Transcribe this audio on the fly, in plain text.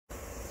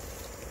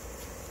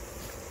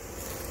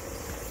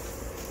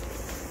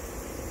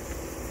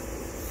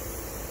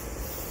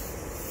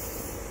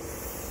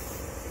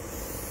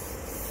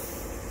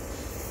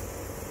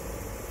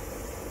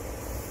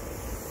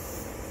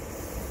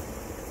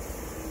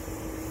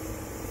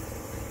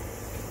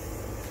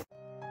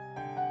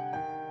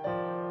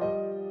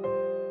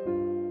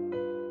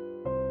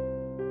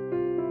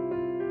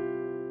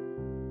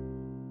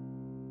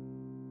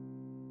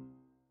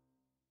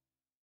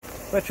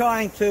we're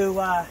trying to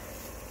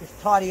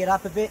just tidy it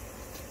up a bit.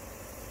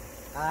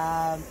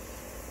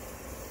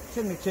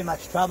 Shouldn't be too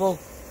much trouble,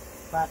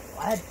 but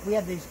we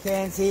had these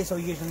cans here, so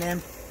we're using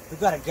them. We've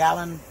got a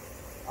gallon,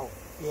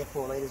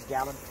 4 litres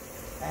gallon,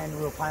 and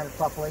we'll paint it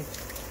properly.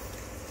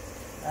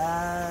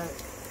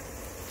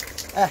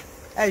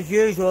 As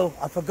usual,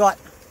 I forgot.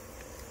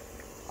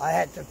 I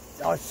had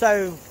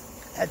so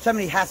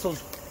many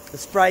hassles. The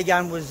spray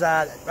gun was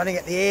running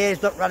at the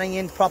airs, not running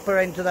in proper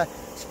into the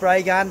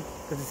spray gun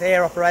because it's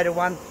air operated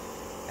one,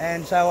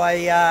 and so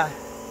it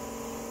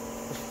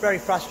was very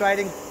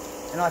frustrating.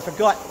 And I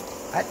forgot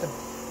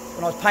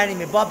when I was painting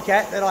my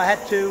Bobcat that I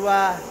had to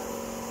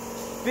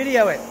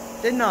video it,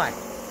 didn't I?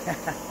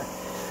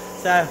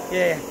 So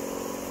yeah.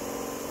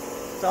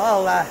 So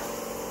I'll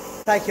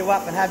take you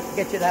up and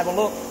get you to have a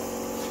look.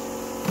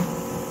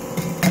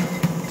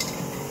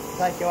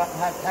 Take you up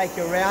and take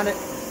you around it.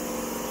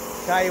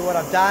 Show you what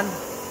I've done.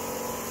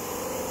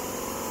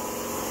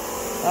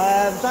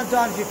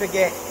 Sometimes you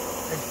forget,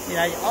 you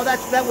know,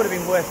 that would have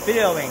been worth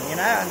videoing, you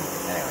know. And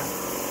anyway,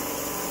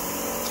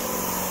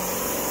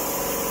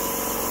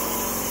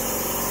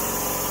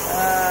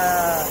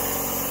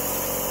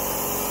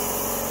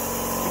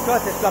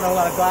 because it's got a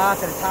lot of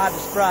glass and it's hard to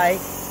spray,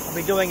 I'll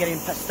be doing it in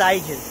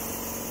stages.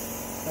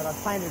 But I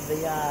painted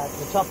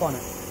the top on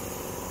it.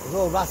 It was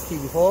all rusty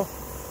before.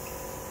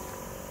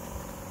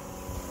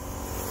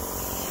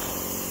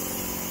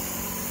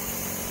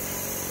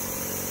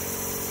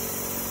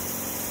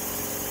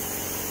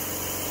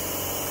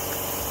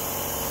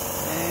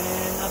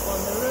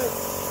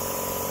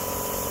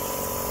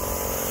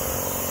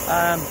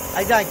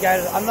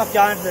 I'm not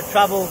going to the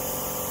trouble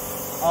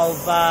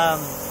of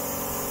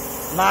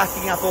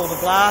masking up all the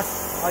glass.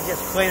 I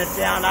just clean it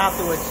down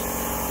afterwards.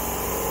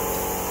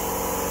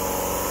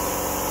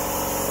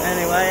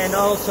 Anyway, and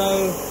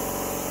also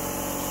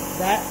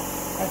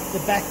that's the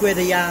back where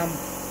the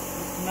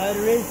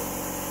motor is,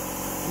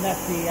 and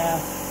that's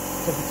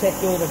to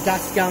protect all the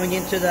dust going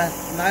into the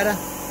motor.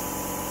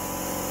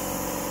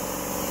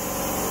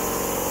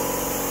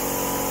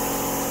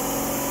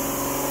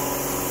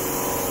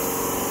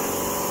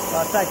 So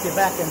I'll take you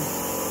back and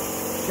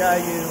show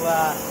you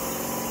what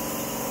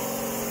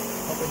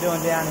we're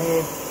doing down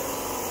here.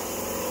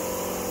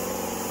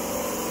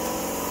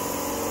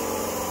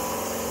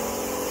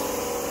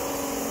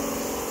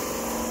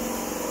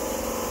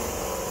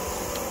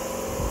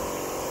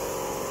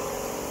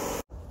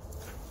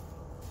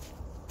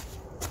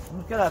 I'm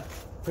just going to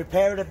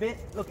prepare it a bit.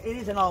 Look, it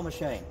is an old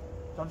machine.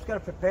 So I'm just going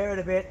to prepare it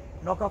a bit,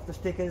 knock off the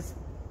stickers,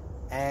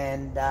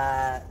 and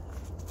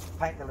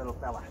paint the little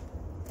fella.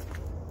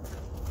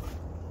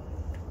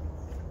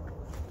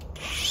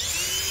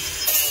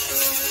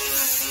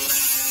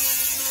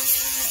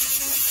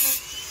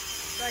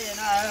 So you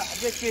know, I'm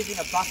just using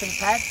a buffing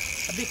pad,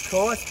 a bit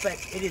coarse, but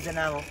it is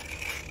enamel.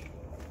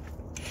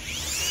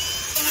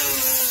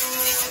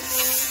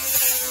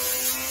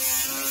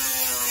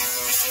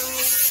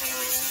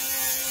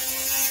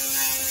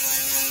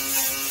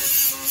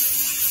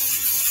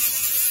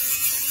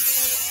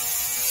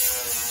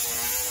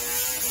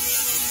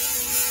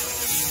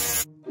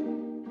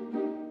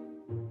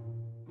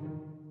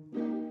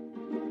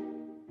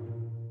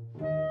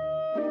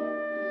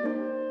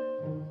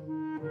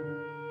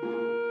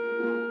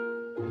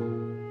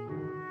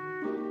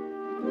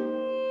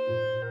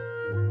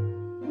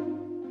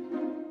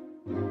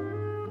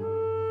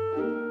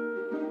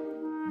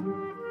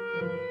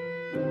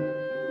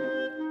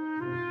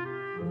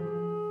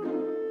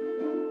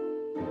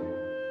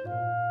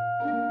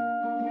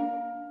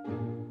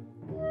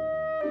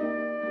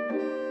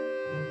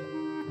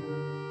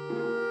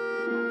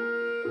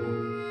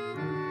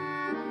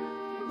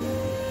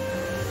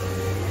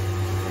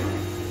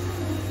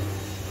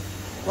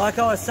 Like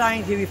I was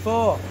saying to you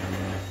before,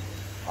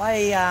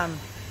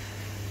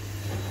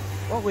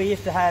 what we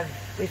used to have,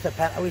 we used to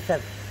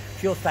have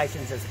fuel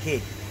stations as a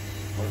kid.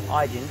 Well,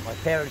 I didn't. My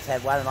parents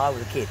had one, and I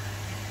was a kid.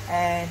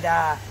 And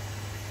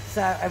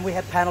and we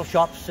had panel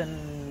shops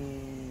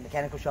and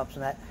mechanical shops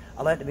and that.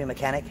 I learned to be a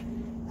mechanic,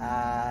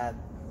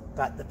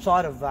 but the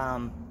side of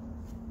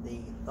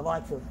the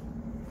likes of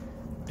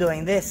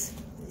doing this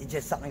is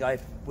just something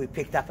we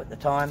picked up at the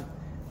time.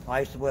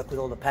 I used to work with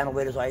all the panel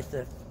beaters I used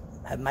to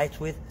have mates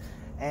with.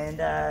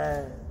 And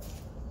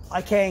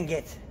I can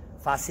get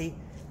fussy,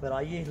 but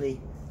I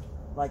usually,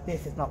 like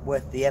this, it's not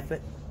worth the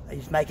effort. I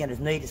just make it as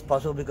neat as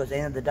possible because at the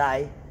end of the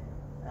day,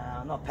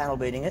 I'm not panel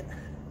beating it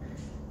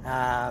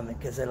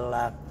because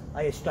I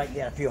just straightened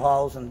out a few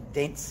holes and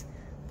dents.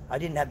 I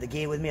didn't have the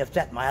gear with me. I've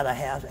sat at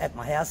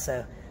my house,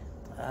 so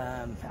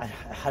I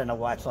don't know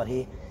why it's not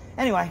here.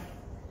 Anyway,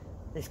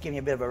 just giving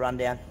you a bit of a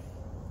rundown.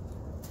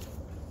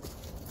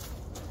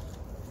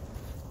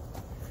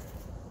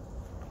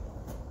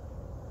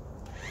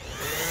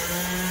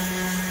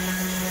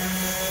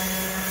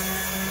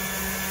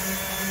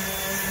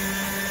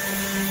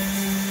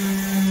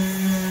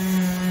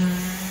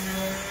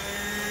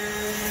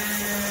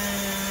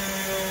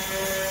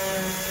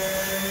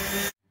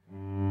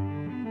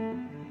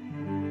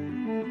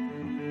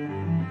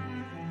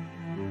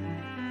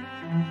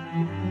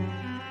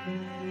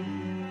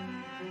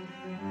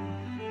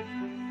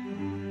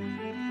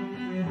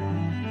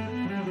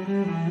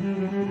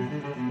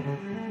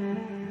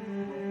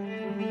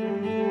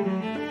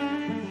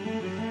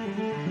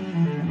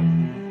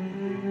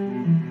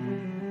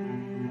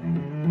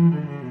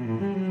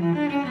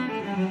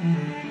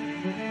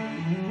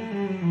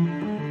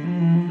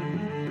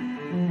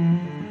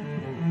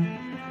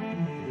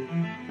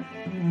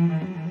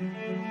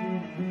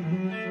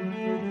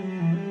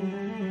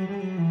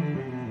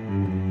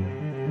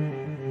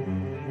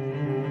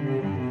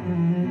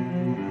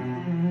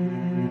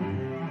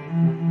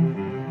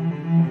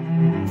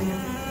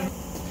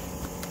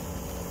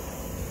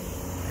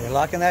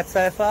 liking that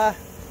so far?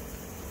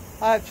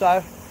 I hope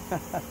so.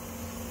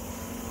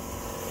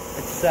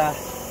 It's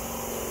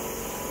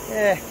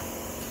yeah,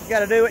 you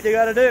gotta do what you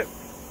gotta do.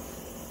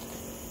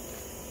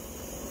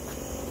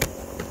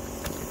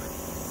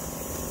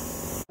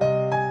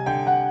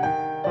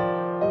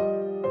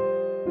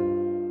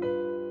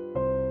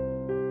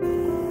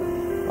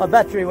 My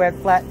battery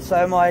went flat,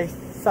 so my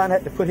son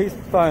had to put his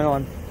phone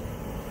on.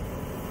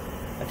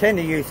 I tend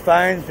to use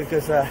phones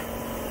because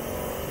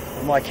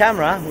my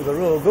camera was a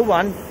real good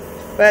one,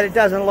 but it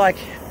doesn't like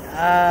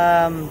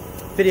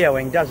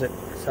videoing, does it?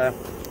 So,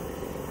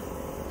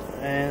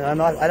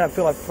 and I don't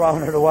feel like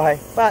throwing it away,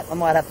 but I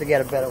might have to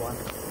get a better one.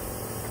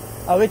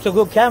 Oh, it's a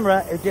good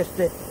camera. It's just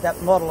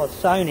that model of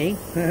Sony.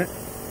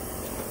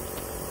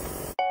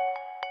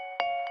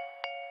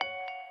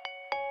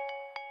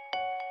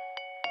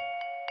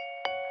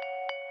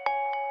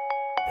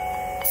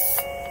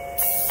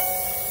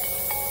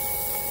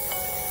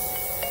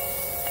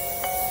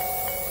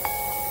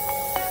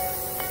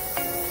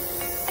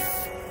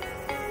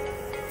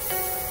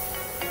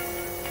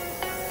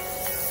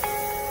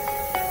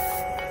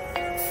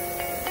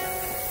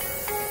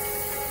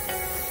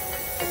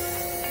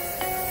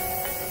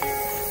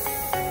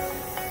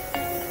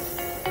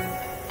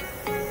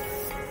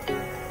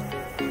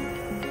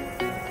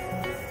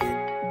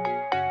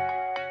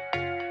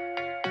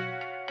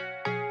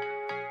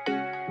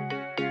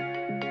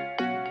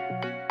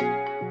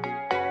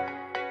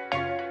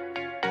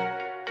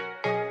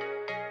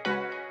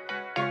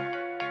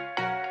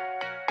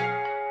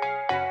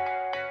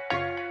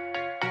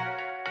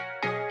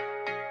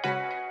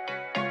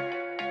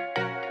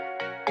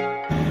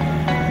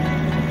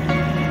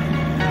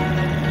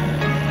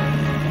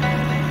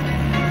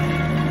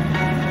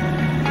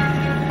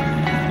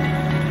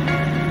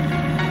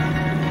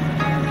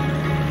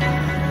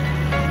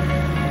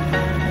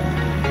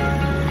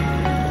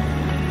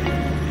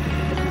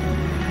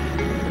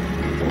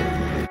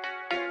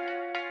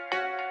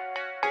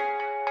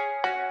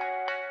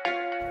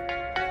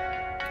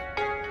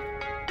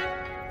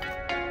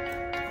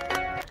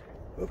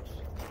 Oops.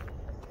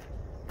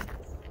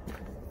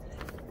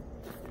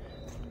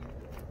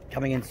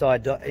 Coming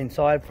inside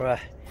for a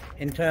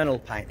internal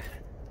paint.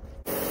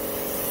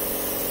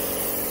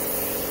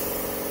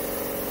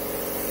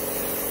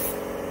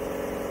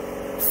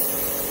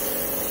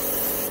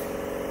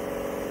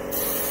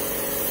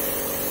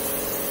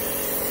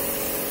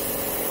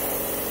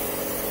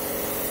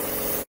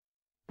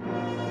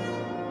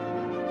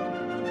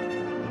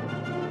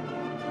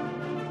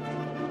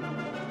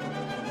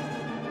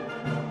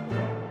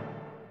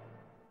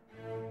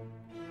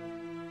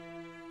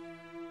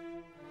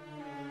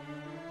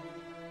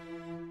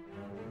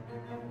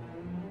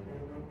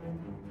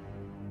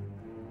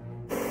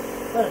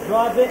 Let it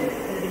dry a bit, hit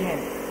it again.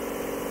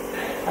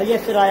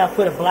 Yesterday I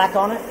put a black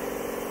on it,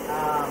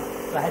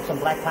 so I had some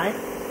black paint,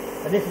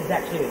 but this is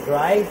actually a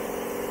grey,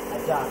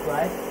 a dark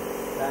grey,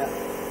 so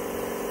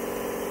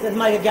it doesn't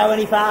make it go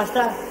any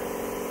faster,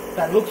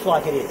 but it looks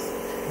like it is.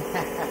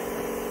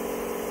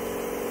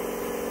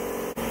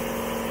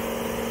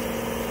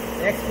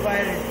 The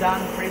excavator is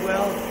done pretty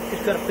well,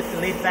 just got to put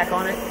the lid back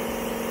on it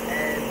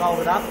and bolt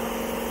it up.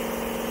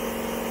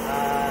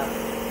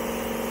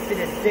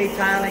 Bit of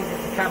detailing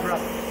just to cover up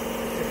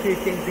a few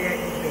things there. It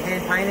needs to be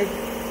hand painted,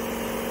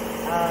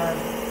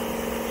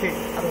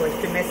 otherwise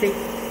too messy.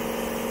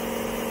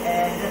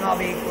 And then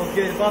we'll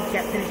do the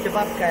bobcat, finish the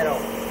bobcat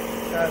off.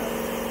 So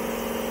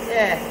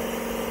yeah.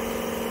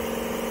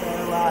 So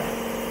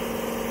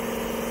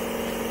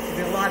if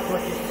you like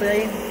what you've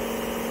seen,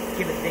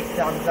 give it a big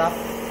thumbs up.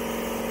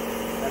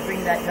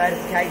 Ring that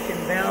notification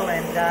bell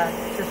and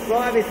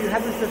subscribe if you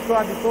haven't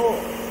subscribed before.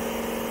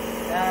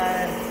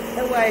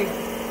 That way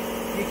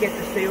you get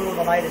to see all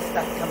the latest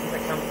stuff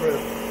that come through.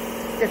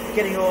 Just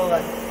getting all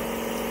the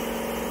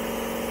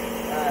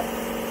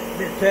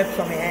bit of turps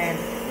on my hand,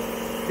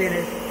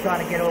 thinners,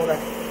 trying to get all the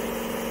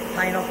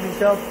paint off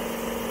myself.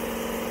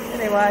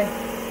 Anyway,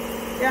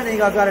 the only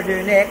thing I've got to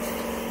do next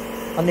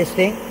on this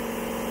thing,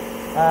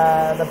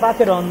 the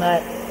bucket on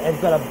that has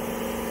got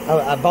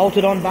a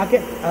bolted on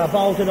bucket, a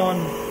bolted on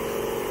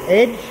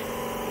edge.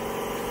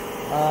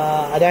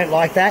 I don't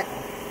like that.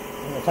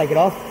 I'm going to take it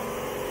off.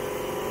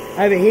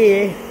 Over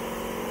here,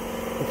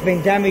 it's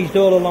been damaged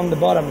all along the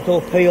bottom. It's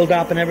all peeled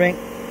up and everything.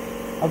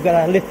 I've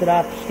got to lift it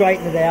up,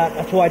 straighten it out.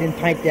 That's why I didn't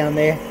paint down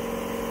there.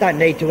 Don't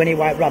need to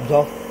anyway, it rubs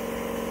off.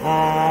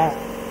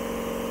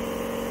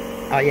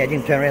 Oh yeah, I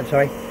didn't turn around,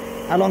 sorry.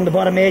 Along the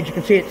bottom edge, you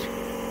can see it's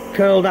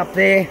curled up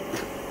there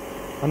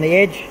on the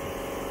edge.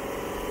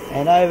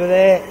 And over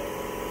there,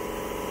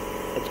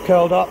 it's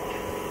curled up.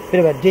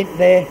 Bit of a dent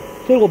there.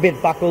 It's a little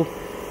bit buckled.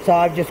 So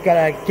I've just got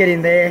to get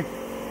in there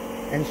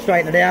and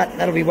straighten it out.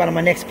 That'll be one of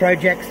my next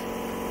projects.